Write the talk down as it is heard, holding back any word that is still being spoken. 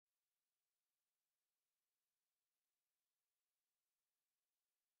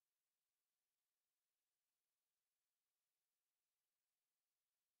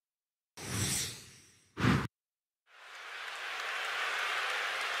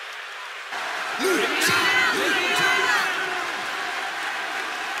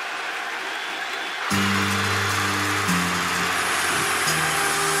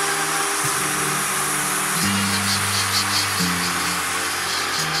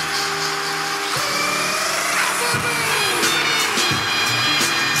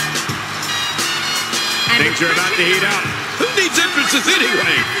are about to heat up. Who needs entrances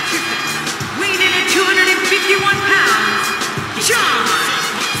anyway? Weighing in at 251 pounds, John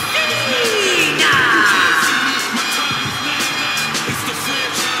Cena.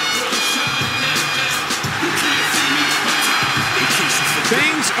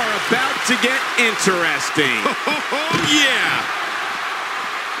 Things are about to get interesting. Oh, yeah.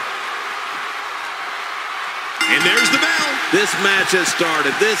 And there's the bell. This match has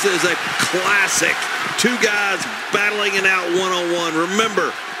started. This is a classic. Two guys battling it out one-on-one.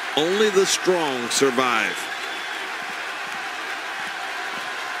 Remember, only the strong survive.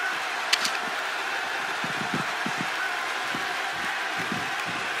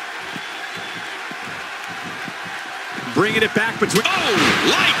 Bringing it back between... Oh,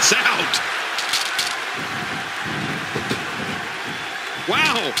 lights out.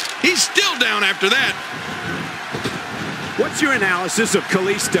 Wow, he's still down after that. What's your analysis of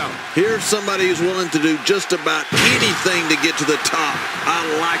Kalisto? Here's somebody who's willing to do just about anything to get to the top. I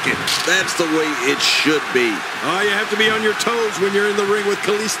like it. That's the way it should be. Oh, you have to be on your toes when you're in the ring with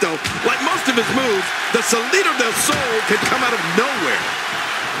Kalisto. Like most of his moves, the Salito del Sol can come out of nowhere.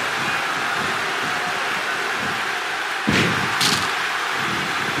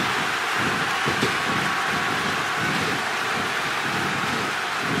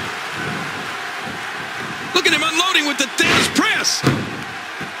 Look at him unloading with the Thanos press.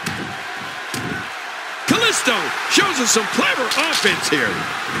 Kalisto shows us some clever offense here.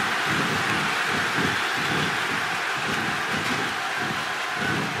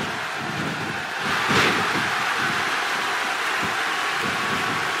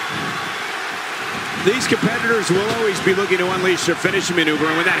 These competitors will always be looking to unleash their finishing maneuver,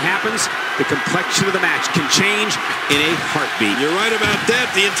 and when that happens, the complexion of the match can change in a heartbeat. You're right about that.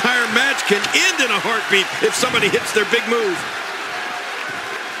 The entire match can end in a heartbeat if somebody hits their big move.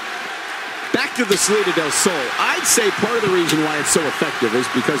 Back to the Salito del Sol. I'd say part of the reason why it's so effective is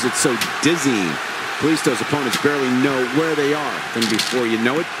because it's so dizzying. Kalisto's opponents barely know where they are. Then before you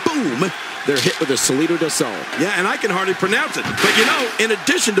know it, boom, they're hit with a Salito del Sol. Yeah, and I can hardly pronounce it. But you know, in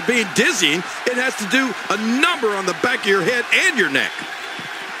addition to being dizzying, it has to do a number on the back of your head and your neck.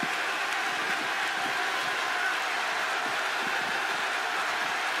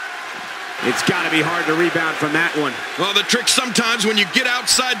 It's got to be hard to rebound from that one. Well, the trick sometimes when you get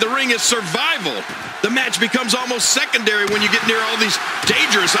outside the ring is survival. The match becomes almost secondary when you get near all these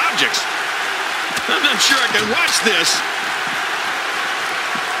dangerous objects. I'm not sure I can watch this.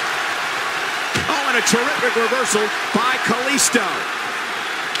 Oh, and a terrific reversal by Kalisto.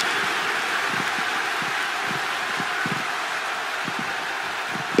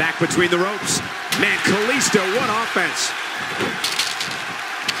 Back between the ropes. Man, Kalisto, what offense.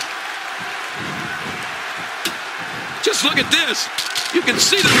 Just look at this. You can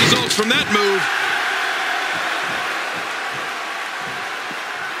see the results from that move.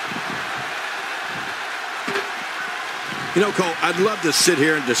 You know, Cole, I'd love to sit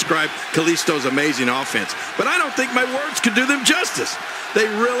here and describe Kalisto's amazing offense, but I don't think my words could do them justice. They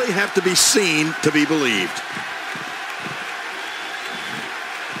really have to be seen to be believed.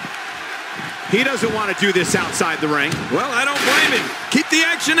 He doesn't want to do this outside the ring. Well, I don't blame him. Keep the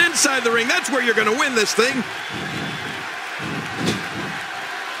action inside the ring. That's where you're going to win this thing.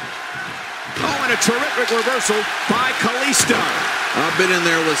 Oh, and a terrific reversal by Kalisto. I've been in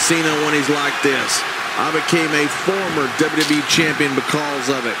there with Cena when he's like this. I became a former WWE champion because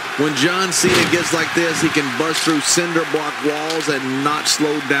of it. When John Cena gets like this, he can bust through cinder block walls and not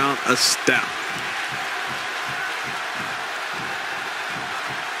slow down a step.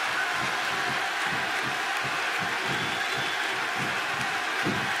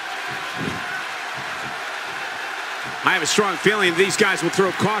 I have a strong feeling these guys will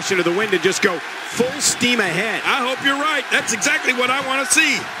throw caution to the wind and just go full steam ahead. I hope you're right. That's exactly what I want to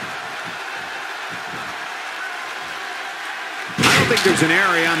see. I don't think there's an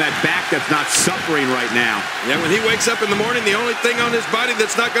area on that back that's not suffering right now. Yeah, when he wakes up in the morning, the only thing on his body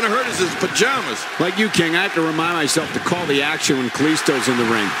that's not going to hurt is his pajamas. Like you, King, I have to remind myself to call the action when Kalisto's in the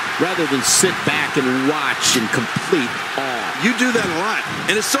ring, rather than sit back and watch in complete awe. You do that a lot,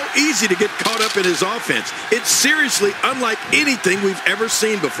 and it's so easy to get caught up in his offense. It's seriously unlike anything we've ever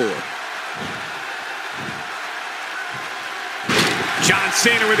seen before. John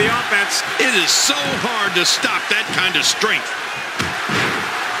Cena with the offense. It is so hard to stop that kind of strength.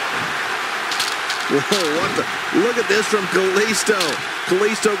 Whoa, what the? Look at this from Kalisto.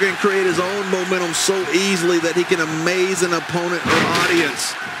 Kalisto can create his own momentum so easily that he can amaze an opponent or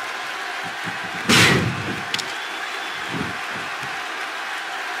audience.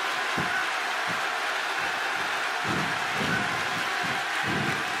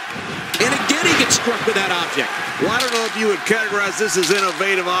 And again, he gets struck with that object. Well, I don't know if you would categorize this as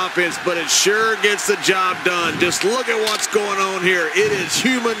innovative offense, but it sure gets the job done. Just look at what's going on here. It is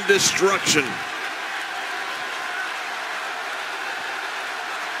human destruction.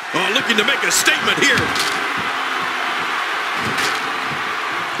 Oh, looking to make a statement here.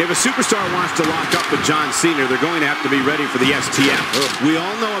 If a superstar wants to lock up with John Cena, they're going to have to be ready for the STF. We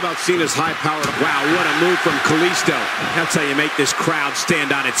all know about Cena's high power. Wow, what a move from Kalisto. That's how you make this crowd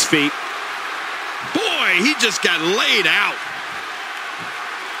stand on its feet. Boy, he just got laid out.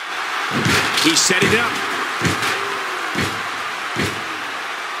 He's setting it up.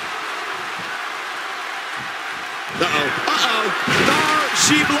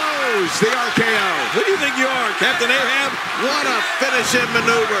 She blows the RKO. Who do you think you are, Captain Ahab? What a finishing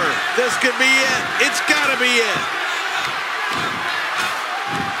maneuver. This could be it. It's got to be it.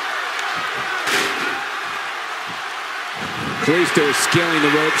 Kalisto is scaling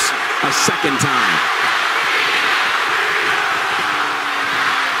the ropes a second time.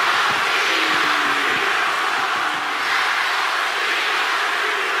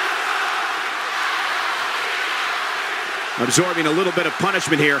 Absorbing a little bit of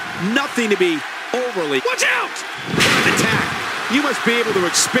punishment here. Nothing to be overly... Watch out! What an attack. You must be able to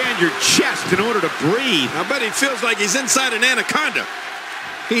expand your chest in order to breathe. I bet he feels like he's inside an anaconda.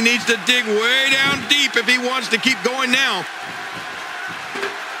 He needs to dig way down deep if he wants to keep going now.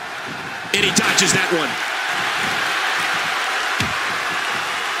 And he dodges that one.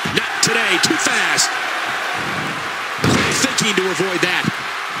 Not today. Too fast. Thinking to avoid that.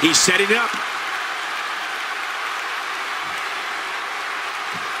 He's setting it up.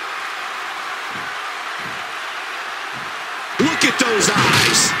 Look at those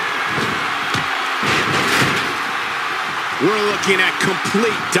eyes. We're looking at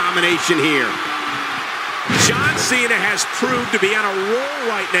complete domination here. John Cena has proved to be on a roll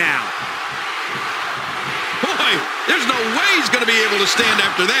right now. Boy, there's no way he's going to be able to stand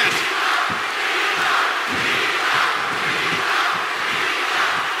after that.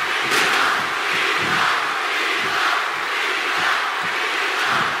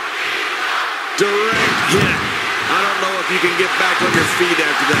 Direct hit. I don't know if you can get back on your feet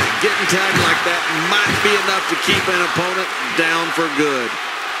after that. Getting tagged like that might be enough to keep an opponent down for good.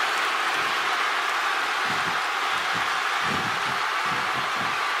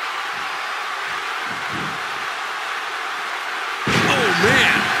 Oh,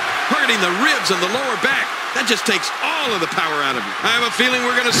 man. Hurting the ribs and the lower back. That just takes all of the power out of you. I have a feeling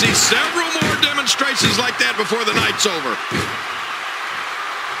we're going to see several more demonstrations like that before the night's over.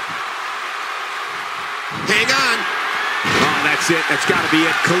 Hang on. Oh, that's it. That's got to be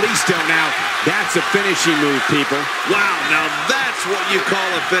it. Kalisto now. That's a finishing move, people. Wow, now that's what you call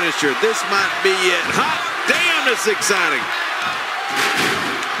a finisher. This might be it. Hot damn, it's exciting.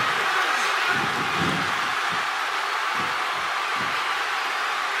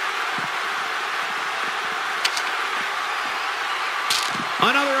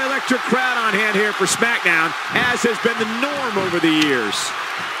 Another electric crowd on hand here for SmackDown, as has been the norm over the years.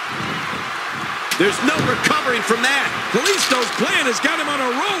 There's no recovering from that. Kalisto's plan has got him on a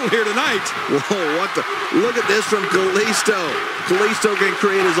roll here tonight. Whoa, what the? Look at this from Kalisto. Kalisto can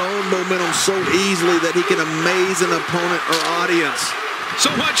create his own momentum so easily that he can amaze an opponent or audience. So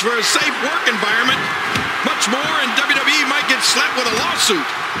much for a safe work environment. Much more, and WWE might get slapped with a lawsuit.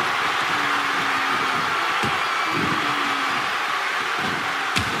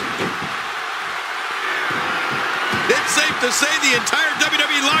 It's safe to say the entire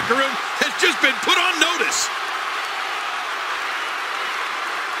WWE locker room has just been put on notice.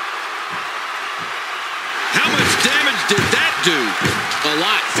 How much damage did that do? A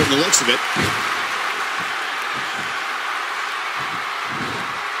lot from the looks of it.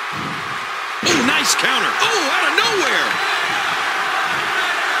 Oh, nice counter. Oh, out of nowhere.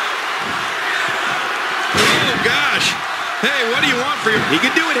 Oh, gosh. Hey, what do you want for your... He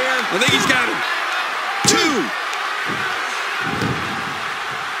can do it here. I think he's got him. 2.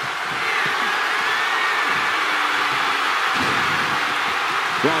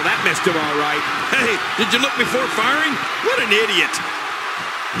 Well, that missed him all right. Hey, did you look before firing? What an idiot.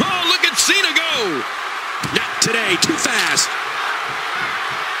 Oh, look at Cena go. Not today. Too fast.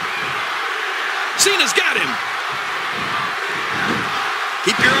 Cena's got him.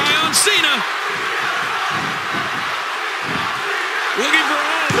 Keep your eye on Cena. Looking for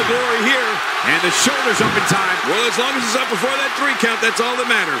all the glory here. And the shoulder's up in time. Well, as long as it's up before that 3 count, that's all that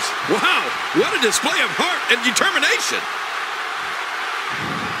matters. Wow, what a display of heart and determination.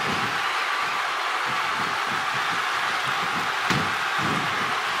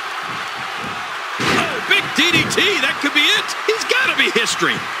 Oh, big DDT, that could be it. He's got to be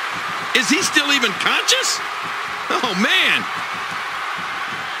history. Is he still even conscious? Oh, man.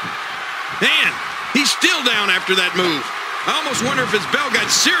 Man, he's still down after that move. I almost wonder if his bell got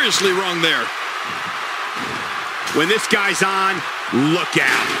seriously wrong there. When this guy's on, look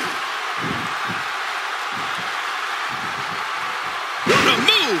out. What a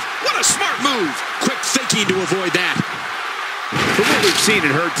move! What a smart move! Quick thinking to avoid that. From what we've seen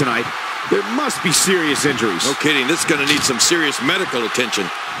and heard tonight, there must be serious injuries. No kidding, this is going to need some serious medical attention.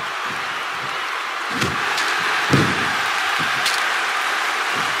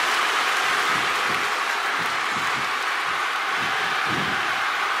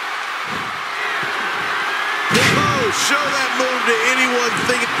 Show that move to anyone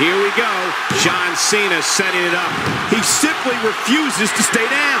thinking. Here we go. John Cena setting it up. He simply refuses to stay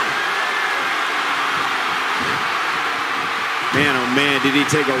down. Man, oh man, did he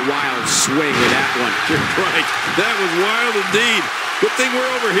take a wild swing with that one. Right. That was wild indeed. Good thing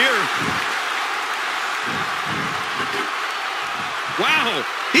we're over here. Wow.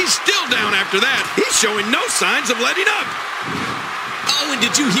 He's still down after that. He's showing no signs of letting up. Oh, and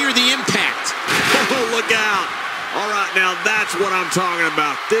did you hear the impact? Oh, look out. All right, now that's what I'm talking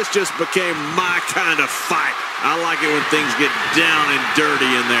about. This just became my kind of fight. I like it when things get down and dirty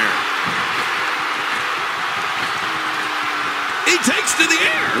in there. He takes to the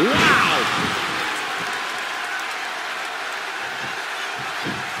air. Wow.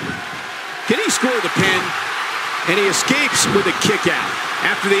 Can he score the pin? And he escapes with a kick out.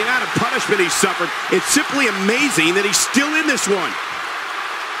 After the amount of punishment he suffered, it's simply amazing that he's still in this one.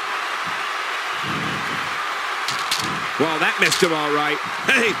 Well, that missed him all right.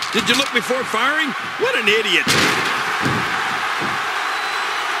 Hey, did you look before firing? What an idiot.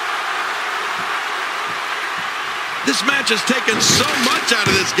 This match has taken so much out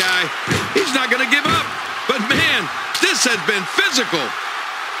of this guy. He's not going to give up. But man, this has been physical.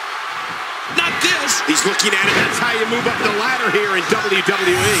 Not this. He's looking at it. That's how you move up the ladder here in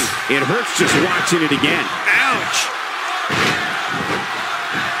WWE. It hurts just watching it again. Ouch.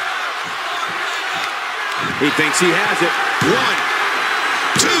 He thinks he has it. 1,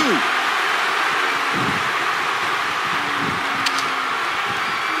 2.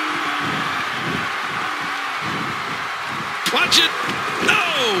 Watch it.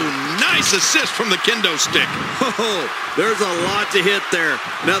 Oh, nice assist from the kendo stick. Oh, there's a lot to hit there.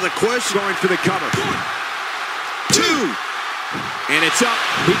 Now the question, Going for the cover. 2. And it's up.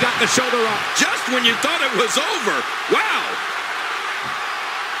 He got the shoulder up. Just when you thought it was over. Wow.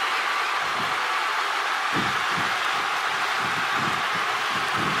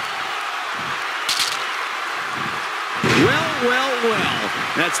 Well.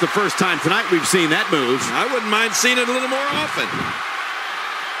 That's the first time tonight we've seen that move. I wouldn't mind seeing it a little more often.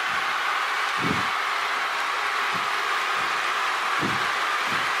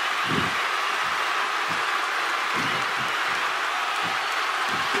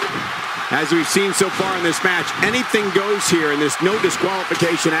 As we've seen so far in this match, anything goes here in this no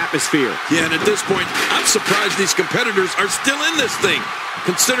disqualification atmosphere. Yeah, and at this point, I'm surprised these competitors are still in this thing,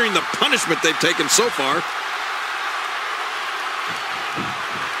 considering the punishment they've taken so far.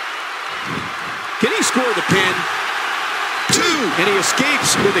 Can he score the pin? 2. And he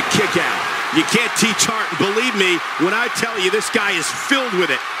escapes with a kick out. You can't teach art, and believe me when I tell you this guy is filled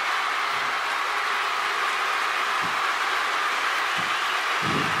with it.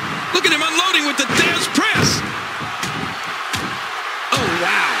 Look at him unloading with the Dez press. Oh,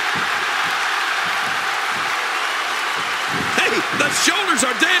 wow. Hey, the shoulders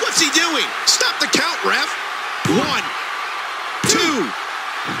are dead. What's he doing? Stop the count, ref. 1, 2,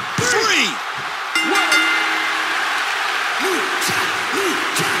 3.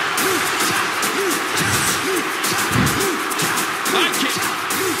 I can't.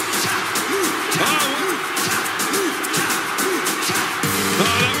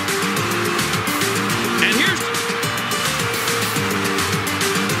 And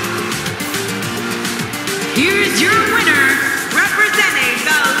Here's your winner, representing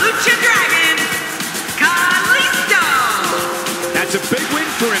the Lucha Dragons, Kalisto. That's a big win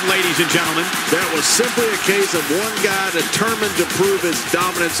for him, ladies and gentlemen. that was simply a case of one guy determined to prove his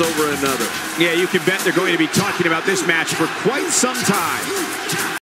dominance over another. Yeah, you can bet they're going to be talking about this match for quite some time.